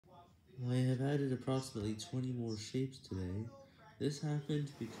I have added approximately 20 more shapes today. This happened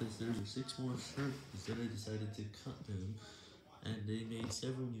because there were 6 more circles that I decided to cut down, and they made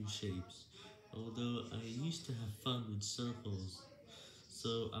several new shapes. Although I used to have fun with circles,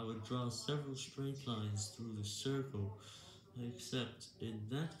 so I would draw several straight lines through the circle, except in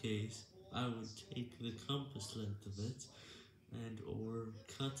that case, I would take the compass length of it and or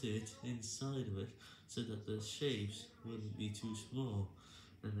cut it inside of it so that the shapes wouldn't be too small,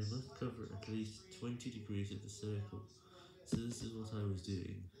 and they must cover at least 20 degrees of the circle. So this is what I was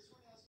doing.